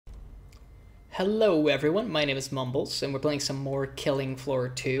Hello everyone, my name is Mumbles, and we're playing some more Killing Floor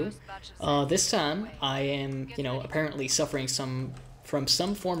 2. This time, I am, apparently suffering from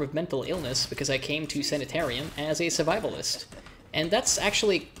some form of mental illness because I came to Sanitarium as a Survivalist. And that's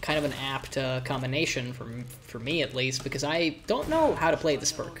actually kind of an apt combination, for me at least, because I don't know how to play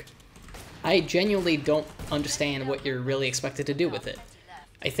this perk. I genuinely don't understand what you're really expected to do with it.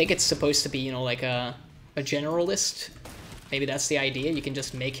 I think it's supposed to be, like a generalist. Maybe that's the idea, you can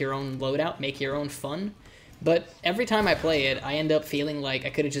just make your own loadout, make your own fun. But every time I play it, I end up feeling like I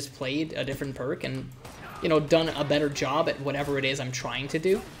could have just played a different perk and, done a better job at whatever it is I'm trying to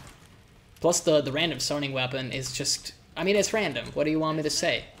do. Plus the random starting weapon is just, it's random, what do you want me to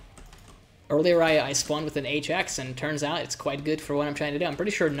say? Earlier I spawned with an HX and turns out it's quite good for what I'm trying to do. I'm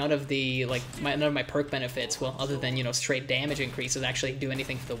pretty sure none of the, none of my perk benefits, well, other than, straight damage increases actually do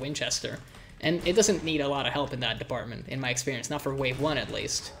anything for the Winchester. And it doesn't need a lot of help in that department, in my experience, not for Wave 1 at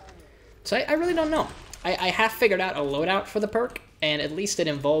least. So I really don't know. I have figured out a loadout for the perk, and at least it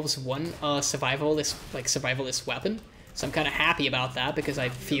involves one survivalist weapon. So I'm kind of happy about that, because I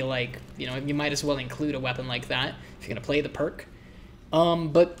feel like, you might as well include a weapon like that if you're going to play the perk.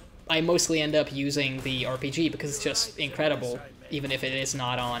 But I mostly end up using the RPG because it's just incredible, even if it is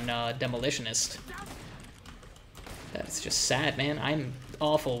not on Demolitionist. That's just sad, man. I'm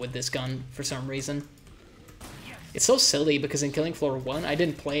awful with this gun for some reason. It's so silly because in Killing Floor 1, I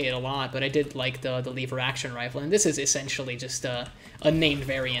didn't play it a lot, but I did like the lever action rifle, and this is essentially just a named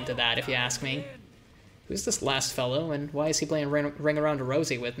variant of that, if you ask me. Who's this last fellow, and why is he playing Ring Around a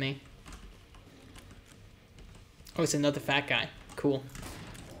Rosie with me? Oh, it's another fat guy. Cool.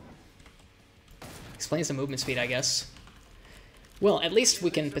 Explains the movement speed, I guess. Well, at least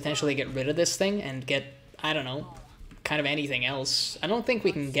we can potentially get rid of this thing and get, I don't know, kind of anything else. I don't think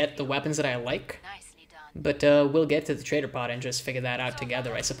we can get the weapons that I like, but we'll get to the trader pod and just figure that out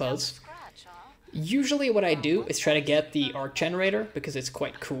together, I suppose. Usually what I do is try to get the arc generator because it's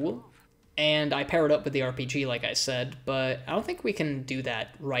quite cool, and I pair it up with the RPG like I said, but I don't think we can do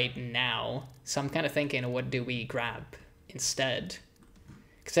that right now, so I'm kind of thinking, what do we grab instead?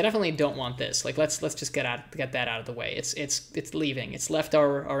 Because I definitely don't want this. Like, let's just get that out of the way. It's leaving. It's left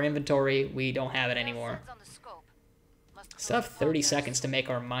our inventory. We don't have it anymore. Still have 30 seconds to make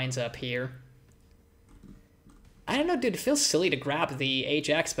our minds up here. I don't know, dude, it feels silly to grab the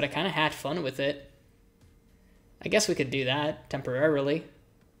HX, but I kind of had fun with it. I guess we could do that temporarily.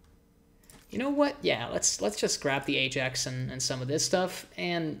 You know what? Yeah, let's just grab the HX and some of this stuff,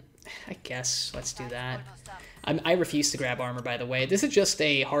 and I guess let's do that. I refuse to grab armor, by the way. This is just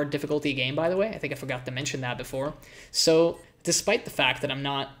a hard difficulty game, by the way. I think I forgot to mention that before. So, despite the fact that I'm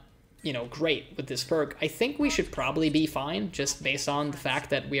not great with this perk, I think we should probably be fine, just based on the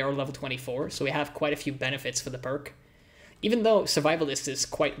fact that we are level 24, so we have quite a few benefits for the perk. Even though Survivalist is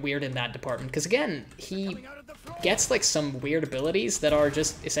quite weird in that department, because again, he gets some weird abilities that are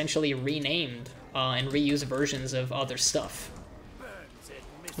just essentially renamed and reused versions of other stuff.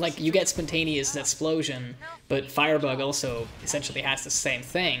 Like, you get Spontaneous Explosion, but Firebug also essentially has the same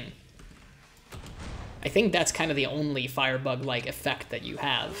thing. I think that's kind of the only Firebug-like effect that you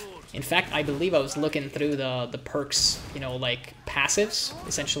have. In fact, I believe I was looking through the perks, passives,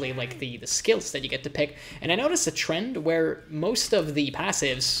 essentially the skills that you get to pick, and I noticed a trend where most of the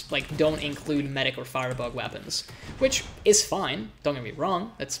passives, don't include medic or Firebug weapons, which is fine, don't get me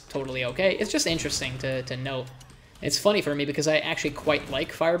wrong, that's totally okay. It's just interesting to note. It's funny for me because I actually quite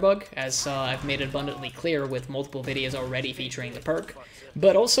like Firebug, as I've made it abundantly clear with multiple videos already featuring the perk.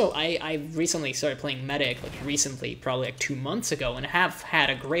 But also, I recently started playing Medic, recently, probably 2 months ago, and have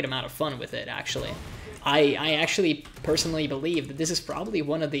had a great amount of fun with it, actually. I actually personally believe that this is probably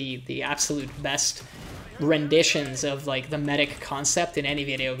one of the absolute best renditions of, the Medic concept in any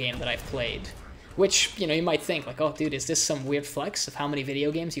video game that I've played. Which, you might think, oh, dude, is this some weird flex of how many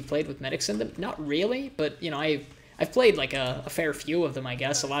video games you played with medics in them? Not really, but, I've played, a fair few of them, I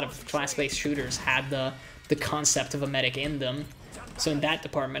guess. A lot of class-based shooters had the concept of a medic in them. So in that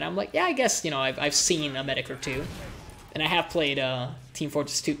department, I'm like, yeah, I guess, I've seen a medic or two. And I have played Team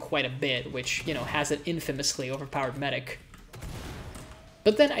Fortress 2 quite a bit, which, has an infamously overpowered medic.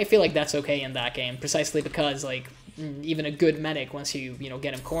 But then I feel like that's okay in that game, precisely because, even a good medic, once you,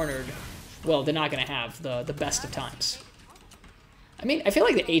 get him cornered, well, they're not going to have the best of times. I feel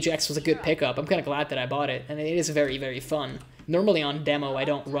like the Ajax was a good pickup. I'm kind of glad that I bought it, and it is very, very fun. Normally on demo, I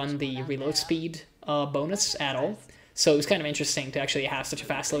don't run the reload speed bonus at all, so it was kind of interesting to actually have such a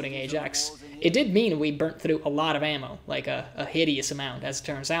fast-loading Ajax. It did mean we burnt through a lot of ammo, a hideous amount, as it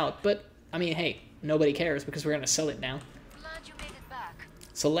turns out, but, hey, nobody cares because we're going to sell it now.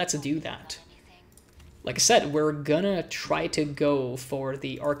 So let's do that. Like I said, we're gonna try to go for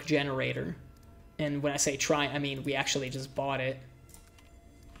the arc generator. And when I say try, I mean we actually just bought it.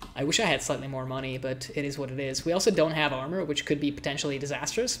 I wish I had slightly more money, but it is what it is. We also don't have armor, which could be potentially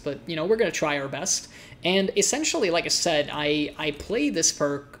disastrous, but, you know, we're going to try our best. And essentially, like I said, I played this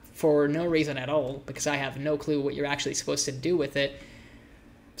perk for no reason at all, because I have no clue what you're actually supposed to do with it.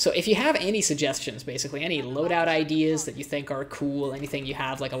 So if you have any suggestions, basically, any loadout ideas that you think are cool, anything you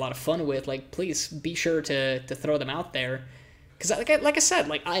have, like, a lot of fun with, like, please be sure to throw them out there. Because, like I said,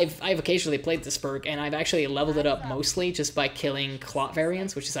 like, I've occasionally played this perk, and I've actually leveled it up mostly just by killing clot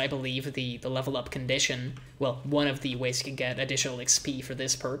variants, which is, I believe, the level up condition. Well, one of the ways you can get additional XP for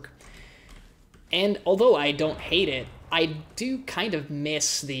this perk. And although I don't hate it, I do kind of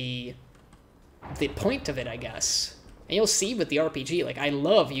miss the point of it, I guess. And you'll see with the RPG, like, I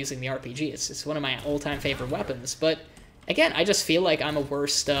love using the RPG. It's one of my all-time favorite weapons. But, again, I just feel like I'm a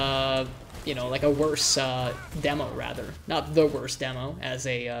worse, you know, like a worse demo, rather. Not the worst demo as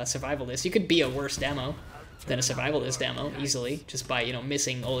a survivalist. You could be a worse demo than a survivalist demo, easily, just by, you know,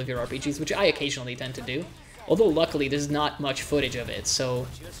 missing all of your RPGs, which I occasionally tend to do. Although, luckily, there's not much footage of it, so,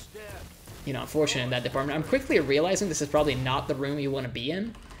 you know, I'm fortunate in that department. I'm quickly realizing this is probably not the room you want to be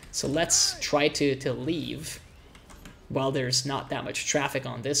in, so let's try to leave while there's not that much traffic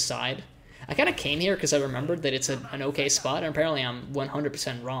on this side. I kind of came here because I remembered that it's an okay spot, and apparently I'm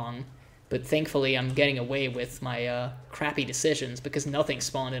 100% wrong. But thankfully, I'm getting away with my crappy decisions because nothing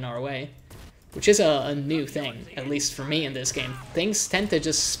spawned in our way. Which is a new thing, at least for me in this game. Things tend to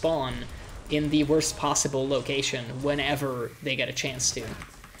just spawn in the worst possible location whenever they get a chance to.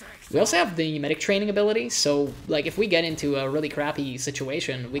 We also have the medic training ability, so like if we get into a really crappy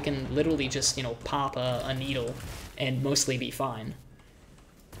situation, we can literally just, you know, pop a needle and mostly be fine.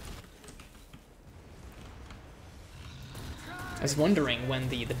 I was wondering when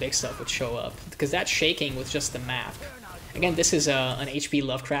the big stuff would show up, because that shaking was just the map. Again, this is an H.P.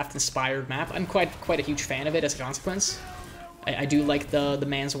 Lovecraft-inspired map. I'm quite a huge fan of it as a consequence. I do like the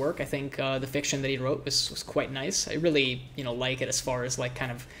man's work. I think the fiction that he wrote was quite nice. I really, you know, like it as far as, like,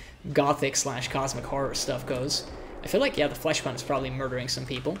 kind of gothic/cosmic horror stuff goes. I feel like, yeah, the flesh pun is probably murdering some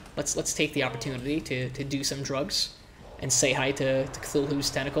people. Let's take the opportunity to do some drugs and say hi to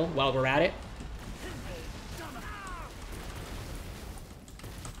Cthulhu's tentacle while we're at it.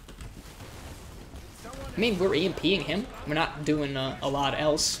 I mean, we're EMPing him. We're not doing a lot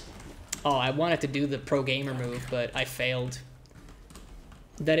else. Oh, I wanted to do the pro gamer move, but I failed.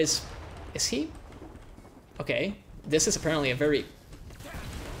 That is he? Okay. This is apparently a very...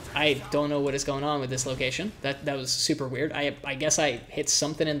 I don't know what is going on with this location. That was super weird. I guess I hit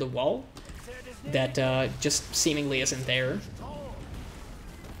something in the wall that just seemingly isn't there.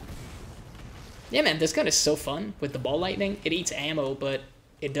 Yeah, man, this gun is so fun with the ball lightning. It eats ammo, but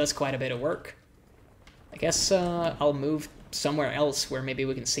it does quite a bit of work. I guess I'll move somewhere else where maybe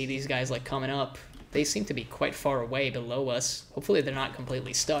we can see these guys, like, coming up. They seem to be quite far away below us. Hopefully they're not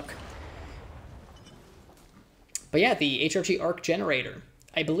completely stuck. But yeah, the HRG arc generator.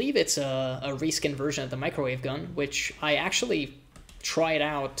 I believe it's a reskin version of the microwave gun, which I actually tried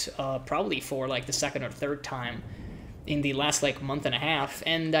out probably for, like, the second or third time in the last, like, month and a half,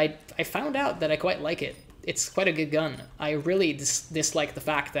 and I found out that I quite like it. It's quite a good gun. I really dislike the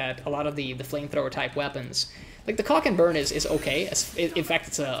fact that a lot of the flamethrower type weapons, like the cock and burn is okay. In fact,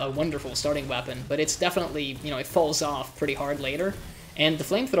 it's a wonderful starting weapon, but it's definitely, you know, it falls off pretty hard later. And the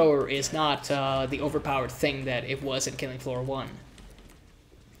flamethrower is not the overpowered thing that it was in Killing Floor 1.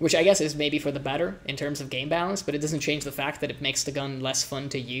 Which I guess is maybe for the better in terms of game balance, but it doesn't change the fact that it makes the gun less fun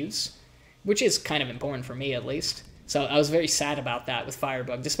to use. Which is kind of important for me, at least. So I was very sad about that with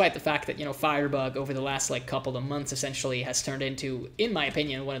Firebug, despite the fact that, you know, Firebug over the last, like, couple of months essentially has turned into, in my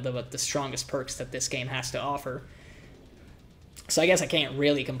opinion, one of the strongest perks that this game has to offer. So I guess I can't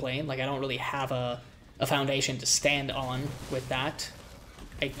really complain. Like, I don't really have a foundation to stand on with that.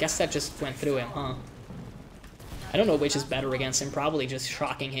 I guess that just went through him, huh? I don't know which is better against him. Probably just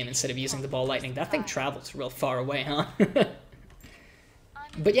shocking him instead of using the ball lightning. That thing travels real far away, huh?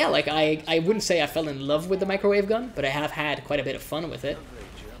 But yeah, like, I wouldn't say I fell in love with the microwave gun, but I have had quite a bit of fun with it.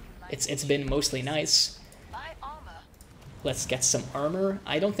 It's been mostly nice. Let's get some armor.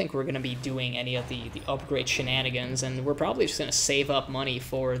 I don't think we're going to be doing any of the upgrade shenanigans, and we're probably just going to save up money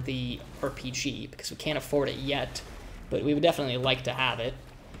for the RPG, because we can't afford it yet, but we would definitely like to have it.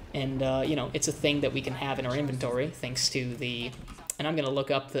 And, you know, it's a thing that we can have in our inventory, thanks to the... And I'm going to look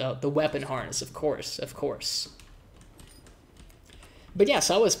up the weapon harness, of course. But yeah,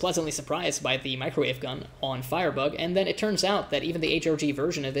 so I was pleasantly surprised by the microwave gun on Firebug, and then it turns out that even the HRG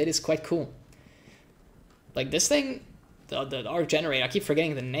version of it is quite cool. Like, this thing, the arc generator, I keep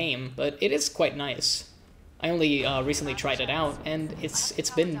forgetting the name, but it is quite nice. I only recently tried it out, and it's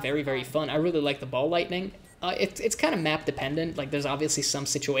been very, very fun. I really like the ball lightning. It's kind of map dependent. Like, there's obviously some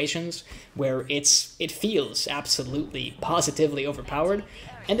situations where it feels absolutely positively overpowered,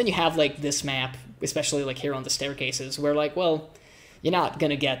 and then you have like this map, especially like here on the staircases, where like, well, you're not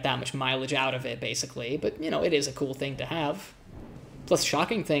gonna get that much mileage out of it basically, but you know, it is a cool thing to have. Plus,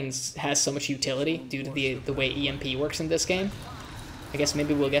 Shocking Things has so much utility due to the way EMP works in this game. I guess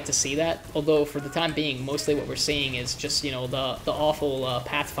maybe we'll get to see that, although for the time being, mostly what we're seeing is just, you know, the awful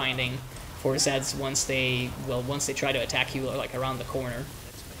pathfinding for Zeds once they try to attack you, like, around the corner.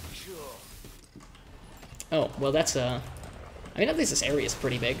 Oh, well, that's, I mean, at least this area is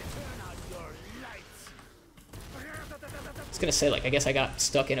pretty big. I was gonna say, like, I guess I got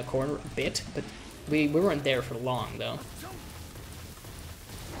stuck in a corner a bit, but we weren't there for long, though.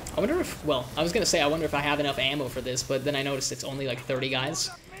 I wonder if, well, I was gonna say I wonder if I have enough ammo for this, but then I noticed it's only like 30 guys.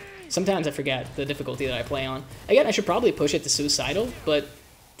 Sometimes I forget the difficulty that I play on. Again, I should probably push it to Suicidal, but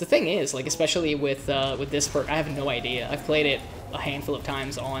the thing is, like, especially with this perk, I have no idea. I've played it a handful of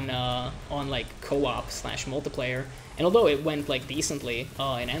times on like co-op / multiplayer, and although it went like decently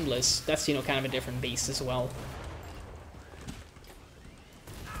in Endless, that's, you know, kind of a different beast as well.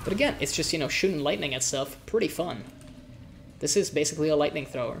 But again, it's just, you know, shooting lightning at stuff, pretty fun. This is basically a lightning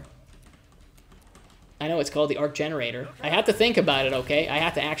thrower. I know it's called the arc generator. I had to think about it, okay? I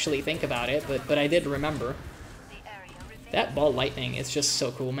had to actually think about it, but I did remember. That ball lightning is just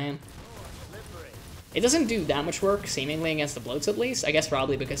so cool, man. It doesn't do that much work, seemingly, against the bloats at least. I guess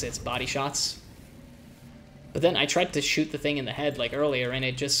probably because it's body shots. But then I tried to shoot the thing in the head like earlier, and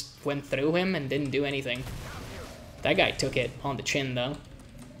it just went through him and didn't do anything. That guy took it on the chin, though.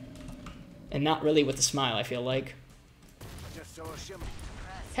 And not really with a smile, I feel like.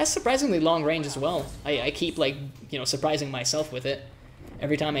 Has surprisingly long range as well. I keep, like, you know, surprising myself with it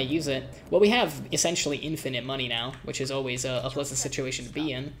every time I use it. Well, we have essentially infinite money now, which is always a pleasant situation to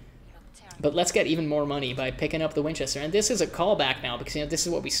be in. But let's get even more money by picking up the Winchester. And this is a callback now, because, you know, this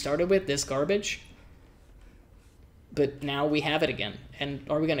is what we started with, this garbage. But now we have it again. And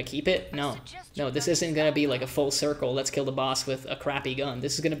are we going to keep it? No. No, this isn't going to be like a full circle, let's kill the boss with a crappy gun.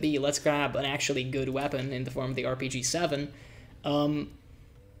 This is going to be, let's grab an actually good weapon in the form of the RPG-7.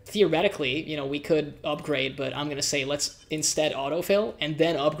 Theoretically, you know, we could upgrade, but I'm going to say let's instead autofill and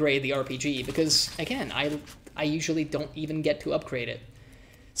then upgrade the RPG, because, again, I usually don't even get to upgrade it.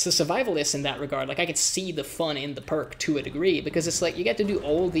 So Survivalist in that regard, like, I could see the fun in the perk to a degree, because it's like you get to do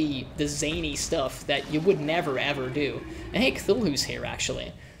all the zany stuff that you would never ever do. And hey, Cthulhu's here,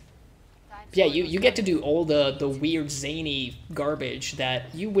 actually. Yeah, you get to do all the weird, zany garbage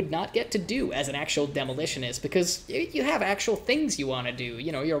that you would not get to do as an actual demolitionist, because you have actual things you want to do.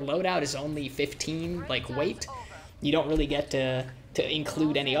 You know, your loadout is only 15, like, weight. You don't really get to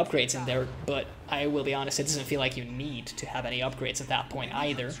include any upgrades in there, but I will be honest, it doesn't feel like you need to have any upgrades at that point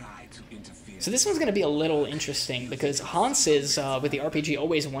either. So this one's going to be a little interesting, because Hans is, with the RPG,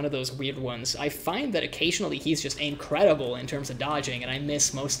 always one of those weird ones. I find that occasionally he's just incredible in terms of dodging, and I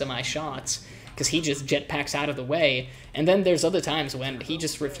miss most of my shots, because he just jetpacks out of the way. And then there's other times when he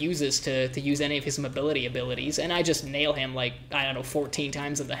just refuses to use any of his mobility abilities, and I just nail him, like, I don't know, 14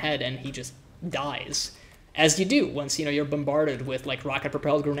 times in the head, and he just dies. As you do once, you know, you're bombarded with, like,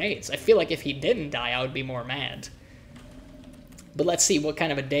 rocket-propelled grenades. I feel like if he didn't die, I would be more mad. But let's see what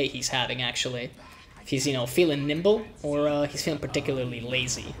kind of a day he's having, actually. If he's, you know, feeling nimble, or he's feeling particularly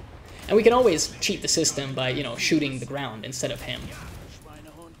lazy. And we can always cheat the system by, you know, shooting the ground instead of him.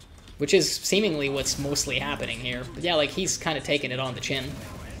 Which is seemingly what's mostly happening here. But yeah, like, he's kind of taking it on the chin.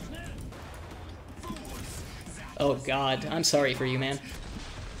 Oh god, I'm sorry for you, man.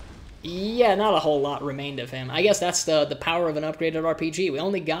 Yeah, not a whole lot remained of him. I guess that's the power of an upgraded RPG. We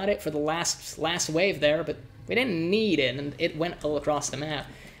only got it for the last wave there, but we didn't need it, and it went all across the map.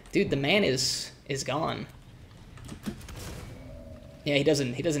 Dude, the man is gone. Yeah, he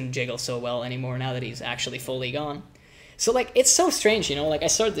doesn't jiggle so well anymore now that he's actually fully gone. So, like, it's so strange, you know, like, I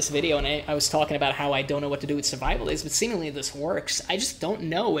started this video and I was talking about how I don't know what to do with Survivalist, but seemingly this works. I just don't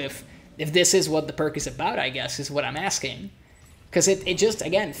know if this is what the perk is about, I guess, is what I'm asking. Because it just,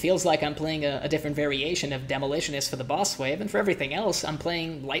 again, feels like I'm playing a different variation of Demolitionist for the boss wave, and for everything else, I'm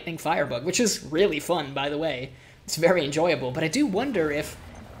playing Lightning Firebug, which is really fun, by the way. It's very enjoyable, but I do wonder if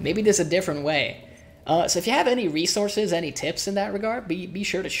maybe there's a different way. So if you have any resources, any tips in that regard, be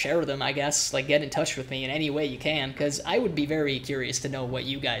sure to share them, I guess. Like, get in touch with me in any way you can, because I would be very curious to know what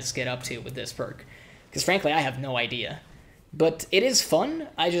you guys get up to with this perk. Because frankly, I have no idea. But it is fun,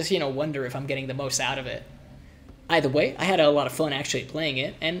 I just, you know, wonder if I'm getting the most out of it. Either way, I had a lot of fun actually playing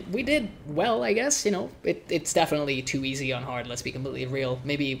it, and we did well, I guess. You know, it's definitely too easy on hard, let's be completely real.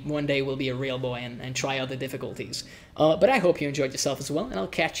 Maybe one day we'll be a real boy and try out the difficulties. But I hope you enjoyed yourself as well, and I'll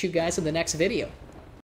catch you guys in the next video.